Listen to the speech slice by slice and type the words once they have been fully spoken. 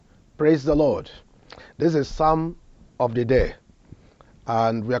Praise the Lord. This is Psalm of the Day,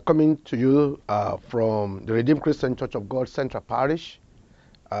 and we are coming to you from the Redeemed Christian Church of God Central Parish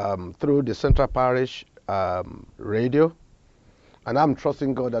through the Central Parish radio, and I'm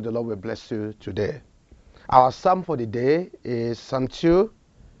trusting God that the Lord will bless you today. Our Psalm for the day is Psalm 2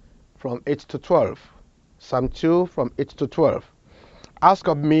 from 8 to 12. Psalm 2 from 8 to 12. Ask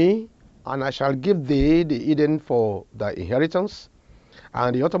of me, and I shall give thee the Eden for thy inheritance,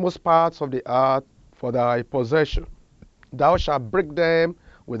 and the uttermost parts of the earth for thy possession. Thou shalt break them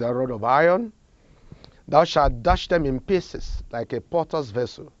with a rod of iron. Thou shalt dash them in pieces like a potter's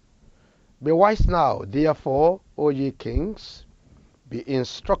vessel. Be wise now, therefore, O ye kings. Be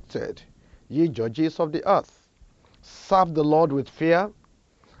instructed, ye judges of the earth. Serve the Lord with fear,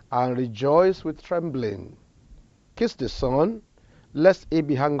 and rejoice with trembling. Kiss the Son, lest he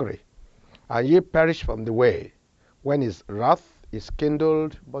be hungry, and ye perish from the way, when his wrath is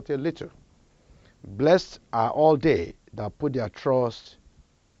kindled but a little. Blessed are all they that put their trust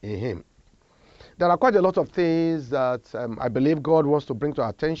in him. There are quite a lot of things that I believe God wants to bring to our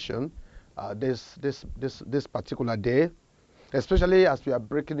attention this particular day, especially as we are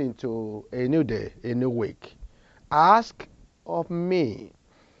breaking into a new day, a new week. Ask of me.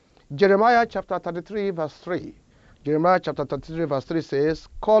 Jeremiah chapter 33 verse 3. Jeremiah chapter 33 verse 3 says,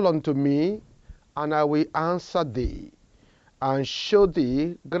 Call unto me, and I will answer thee, and show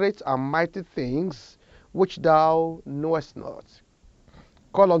thee great and mighty things which thou knowest not.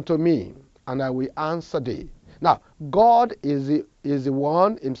 Call unto me, and I will answer thee. Now, God is the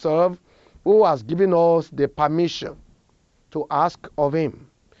one himself who has given us the permission to ask of him.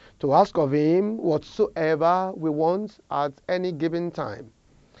 To ask of him whatsoever we want at any given time.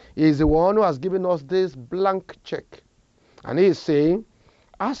 He is the one who has given us this blank check. And he is saying,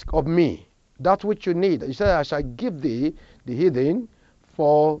 ask of me that which you need. He said, I shall give thee the hidden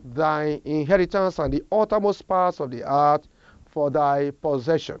for thy inheritance, and the uttermost parts of the earth for thy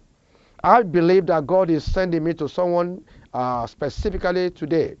possession. I believe that God is sending me to someone specifically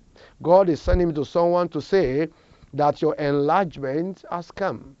today. God is sending me to someone to say that your enlargement has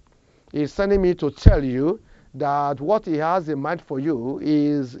come. He's sending me to tell you that what he has in mind for you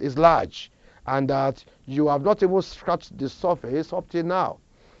is large, and that you have not even scratched the surface up till now.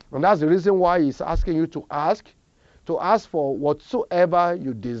 And that's the reason why he's asking you to ask for whatsoever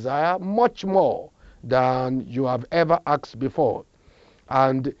you desire, much more than you have ever asked before.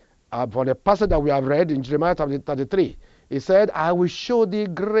 And for the passage that we have read in Jeremiah 33, he said, I will show thee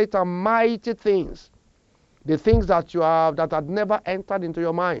great and mighty things, the things that had never entered into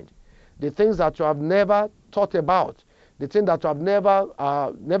your mind, the things that you have never thought about, the things that you have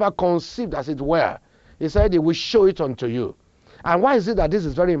never conceived, as it were. He said he will show it unto you. And why is it that this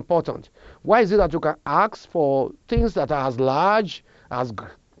is very important? Why is it that you can ask for things that are as large, as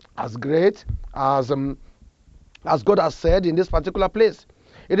great, as God has said in this particular place?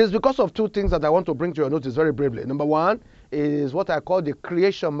 It is because of two things that I want to bring to your notice very briefly. Number one is what I call the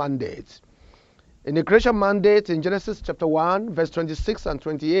creation mandate. In the creation mandate in Genesis chapter 1, verse 26 and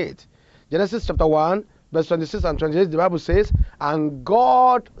 28. Genesis chapter 1, verse 26 and 28, the Bible says, And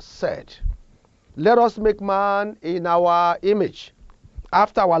God said, Let us make man in our image,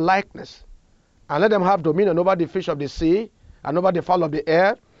 after our likeness, and let them have dominion over the fish of the sea, and over the fowl of the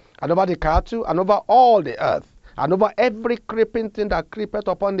air, and over the cattle, and over all the earth, and over every creeping thing that creepeth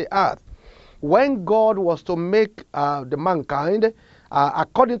upon the earth. When God was to make the mankind,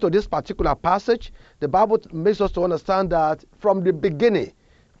 according to this particular passage, the Bible makes us to understand that from the beginning,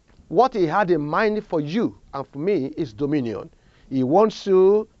 what he had in mind for you and for me is dominion. He wants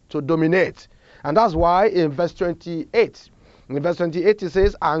you to dominate. And that's why in verse 28, he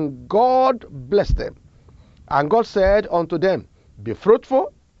says, And God blessed them. And God said unto them, Be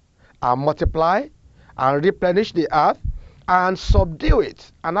fruitful, and multiply, and replenish the earth, and subdue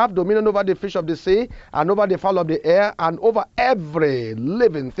it, and have dominion over the fish of the sea, and over the fowl of the air, and over every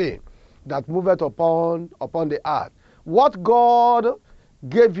living thing that moveth upon the earth. What God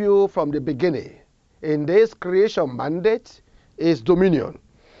gave you from the beginning in this creation mandate is dominion.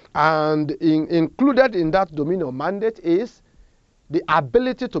 And included in that dominion mandate is the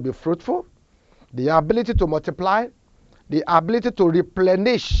ability to be fruitful, the ability to multiply, the ability to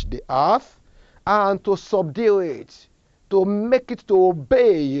replenish the earth, and to subdue it, to make it to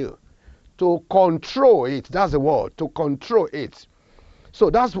obey you, to control it. That's the word, to control it. So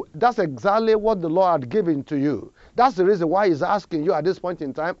that's exactly what the Lord had given to you. That's the reason why he's asking you at this point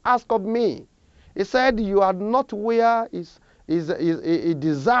in time, ask of me. He said you are not where he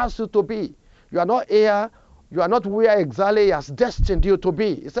desires you to be. You are not here. You are not where exactly he has destined you to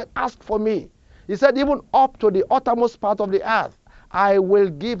be. He said, ask for me. He said, even up to the uttermost part of the earth, I will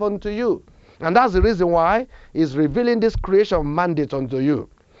give unto you. And that's the reason why he's revealing this creation mandate unto you.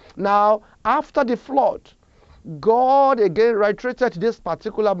 Now, after the flood, God again reiterated this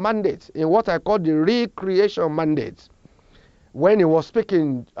particular mandate in what I call the recreation mandate. When he was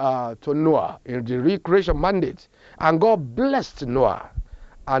speaking to Noah in the recreation mandate, and God blessed Noah.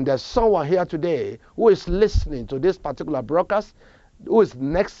 And there's someone here today who is listening to this particular broadcast who is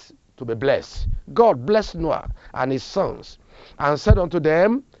next to be blessed. God blessed Noah and his sons and said unto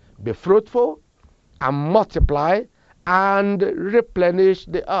them, be fruitful and multiply and replenish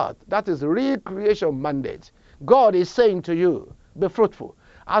the earth. That is recreation mandate. God is saying to you, be fruitful.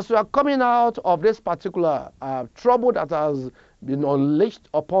 As you are coming out of this particular trouble that has been unleashed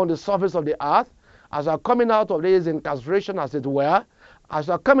upon the surface of the earth, as you are coming out of this incarceration, as it were, as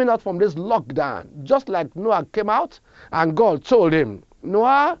you are coming out from this lockdown, just like Noah came out, and God told him,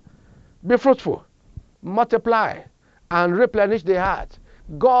 Noah, be fruitful, multiply, and replenish the earth.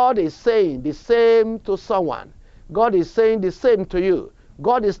 God is saying the same to someone. God is saying the same to you.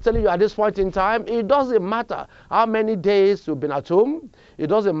 God is telling you at this point in time, it doesn't matter how many days you've been at home. It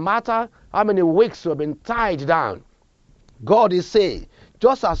doesn't matter how many weeks you've been tied down. God is saying,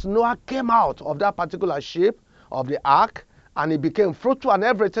 just as Noah came out of that particular ship of the ark, and he became fruitful, and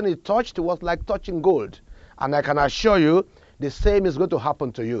everything he touched was like touching gold. And I can assure you, the same is going to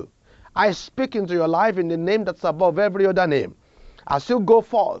happen to you. I speak into your life in the name that's above every other name. As you go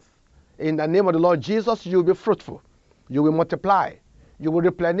forth in the name of the Lord Jesus, you will be fruitful. You will multiply. You will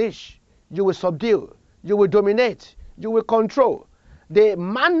replenish. You will subdue. You will dominate. You will control. The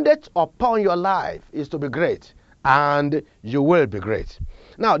mandate upon your life is to be great, and you will be great.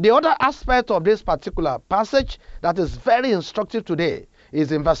 Now, the other aspect of this particular passage that is very instructive today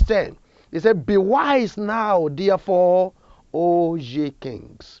is in verse 10. It said, be wise now, therefore, O ye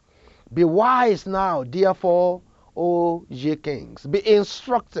kings. Be wise now, therefore, O ye kings. Be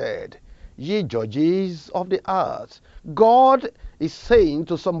instructed, ye judges of the earth. God is saying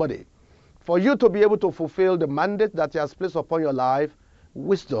to somebody, for you to be able to fulfill the mandate that he has placed upon your life,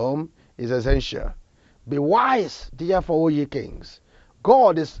 wisdom is essential. Be wise, therefore, O ye kings.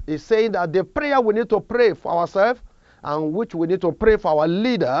 God is saying that the prayer we need to pray for ourselves and which we need to pray for our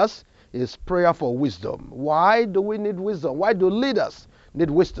leaders is prayer for wisdom. Why do we need wisdom? Why do leaders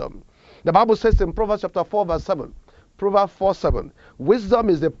need wisdom? The Bible says in Proverbs chapter 4 verse 7, Proverbs 4:7, wisdom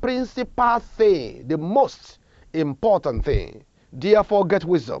is the principal thing, the most important thing. Therefore get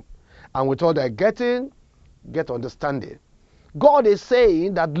wisdom. And with all that getting, get understanding. God is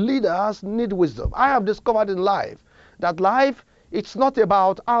saying that leaders need wisdom. I have discovered in life that life, it's not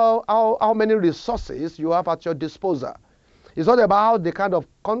about how many resources you have at your disposal. It's not about the kind of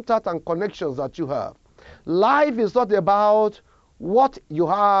contact and connections that you have. Life is not about what you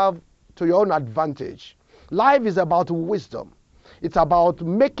have to your own advantage. Life is about wisdom. It's about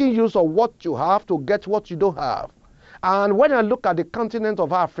making use of what you have to get what you don't have. And when I look at the continent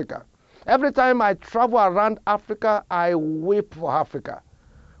of Africa, every time I travel around Africa, I weep for Africa.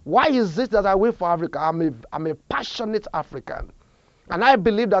 Why is it that I weep for Africa? I'm a passionate African. And I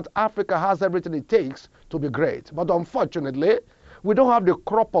believe that Africa has everything it takes to be great. But unfortunately, we don't have the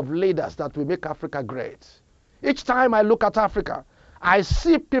crop of leaders that will make Africa great. Each time I look at Africa, I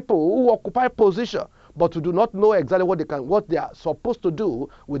see people who occupy position, but who do not know exactly what they are supposed to do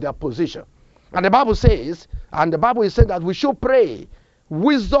with their position. And the Bible says, and the Bible is saying that we should pray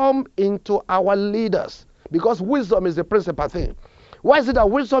wisdom into our leaders, because wisdom is the principal thing. Why is it that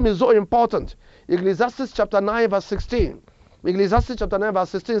wisdom is so important? Ecclesiastes chapter 9 verse 16. Ecclesiastes chapter 9 verse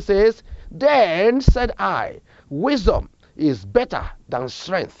 16 says, then said I, wisdom is better than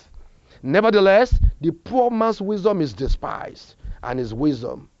strength. Nevertheless, the poor man's wisdom is despised, and his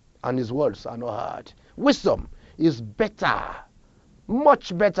wisdom and his words are not heard. Wisdom is better,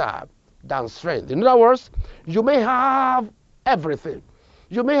 much better than strength. In other words, you may have everything.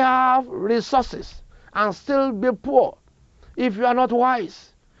 You may have resources and still be poor if you are not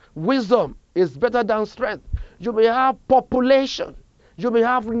wise. Wisdom is better than strength. You may have population. You may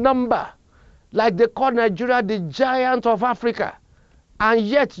have number. Like they call Nigeria the giant of Africa. And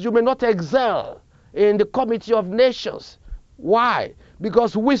yet you may not excel in the committee of nations. Why?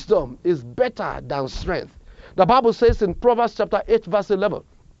 Because wisdom is better than strength. The Bible says in Proverbs chapter 8 verse 11.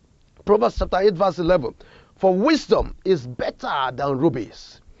 Proverbs chapter 8 verse 11. For wisdom is better than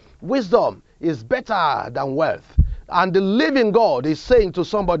rubies. Wisdom is better than wealth. And the living God is saying to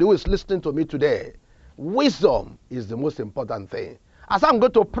somebody who is listening to me today, wisdom is the most important thing. As I'm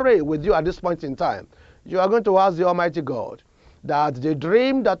going to pray with you at this point in time, you are going to ask the Almighty God that the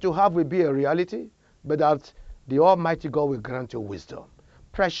dream that you have will be a reality, but that the Almighty God will grant you wisdom.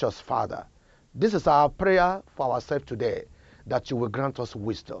 Precious Father, this is our prayer for ourselves today. that you will grant us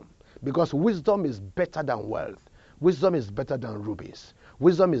wisdom, because wisdom is better than wealth. Wisdom is better than rubies.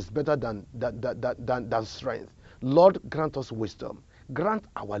 Wisdom is better than strength. Lord, grant us wisdom. Grant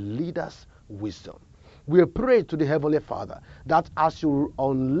our leaders wisdom. We pray to the Heavenly Father that as you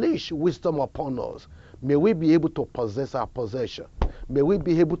unleash wisdom upon us, may we be able to possess our possession. May we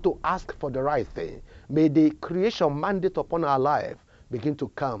be able to ask for the right thing. May the creation mandate upon our life begin to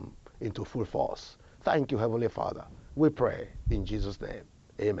come into full force. Thank you, Heavenly Father. We pray in Jesus' name.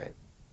 Amen.